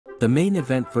The main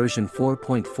event version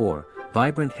 4.4,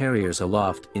 Vibrant Harriers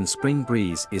Aloft in Spring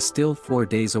Breeze is still 4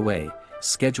 days away,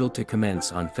 scheduled to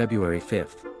commence on February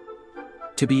 5th.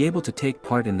 To be able to take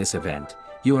part in this event,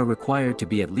 you are required to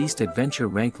be at least adventure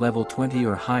rank level 20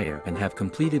 or higher and have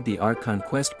completed the Archon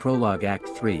Quest Prologue Act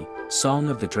 3, Song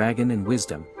of the Dragon and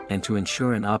Wisdom, and to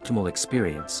ensure an optimal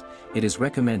experience, it is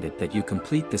recommended that you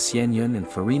complete the Xianyun and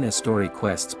Furina Story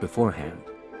quests beforehand.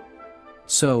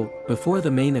 So, before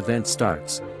the main event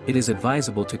starts, it is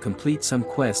advisable to complete some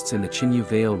quests in the Chenyu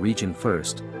Vale region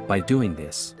first. By doing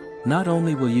this, not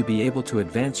only will you be able to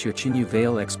advance your Chenyu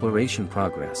Vale exploration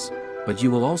progress, but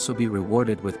you will also be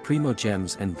rewarded with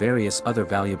Primogems and various other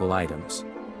valuable items.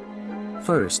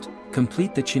 First,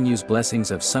 complete the Chenyu's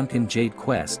Blessings of Sunken Jade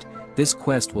quest. This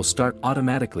quest will start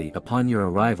automatically upon your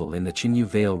arrival in the Chenyu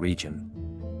Vale region.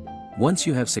 Once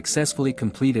you have successfully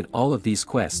completed all of these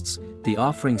quests, the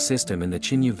offering system in the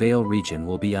Chenyu Vale region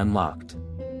will be unlocked.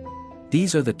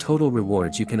 These are the total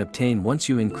rewards you can obtain once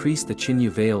you increase the Chenyu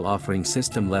Vale offering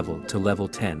system level to level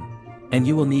 10. And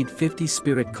you will need 50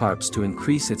 spirit carps to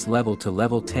increase its level to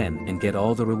level 10 and get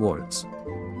all the rewards.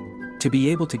 To be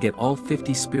able to get all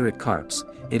 50 spirit carps,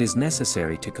 it is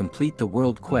necessary to complete the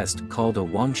world quest called a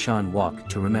Wangshan Walk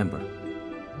to Remember.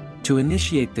 To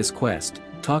initiate this quest,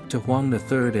 talk to Huang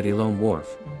III at Elone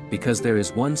Wharf, because there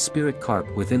is one spirit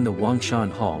carp within the Wangshan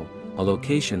Hall, a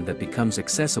location that becomes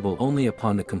accessible only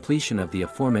upon the completion of the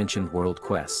aforementioned world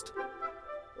quest.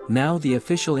 Now the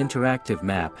official interactive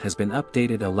map has been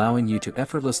updated, allowing you to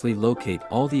effortlessly locate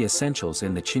all the essentials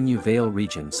in the Chenyu Vale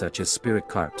region such as spirit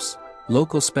carps,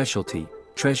 local specialty,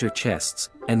 treasure chests,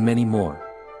 and many more.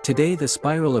 Today the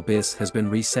Spiral Abyss has been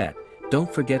reset.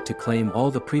 Don't forget to claim all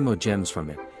the Primogems from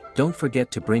it. Don't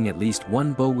forget to bring at least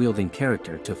one bow-wielding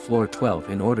character to floor 12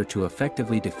 in order to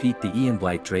effectively defeat the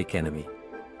Aeonblight Drake enemy.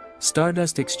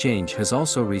 Stardust Exchange has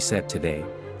also reset today,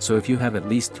 so if you have at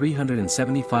least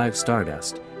 375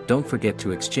 Stardust, don't forget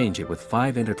to exchange it with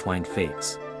 5 Intertwined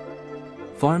Fates.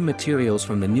 Farm materials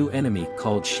from the new enemy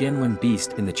called Xianyun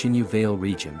Beast in the Chenyu Vale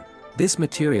region. This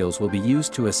materials will be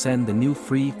used to ascend the new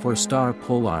free 4-star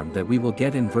polearm that we will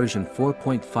get in version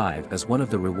 4.5 as one of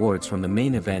the rewards from the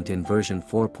main event in version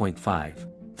 4.5.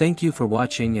 Thank you for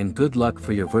watching and good luck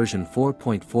for your version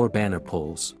 4.4 banner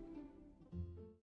pulls.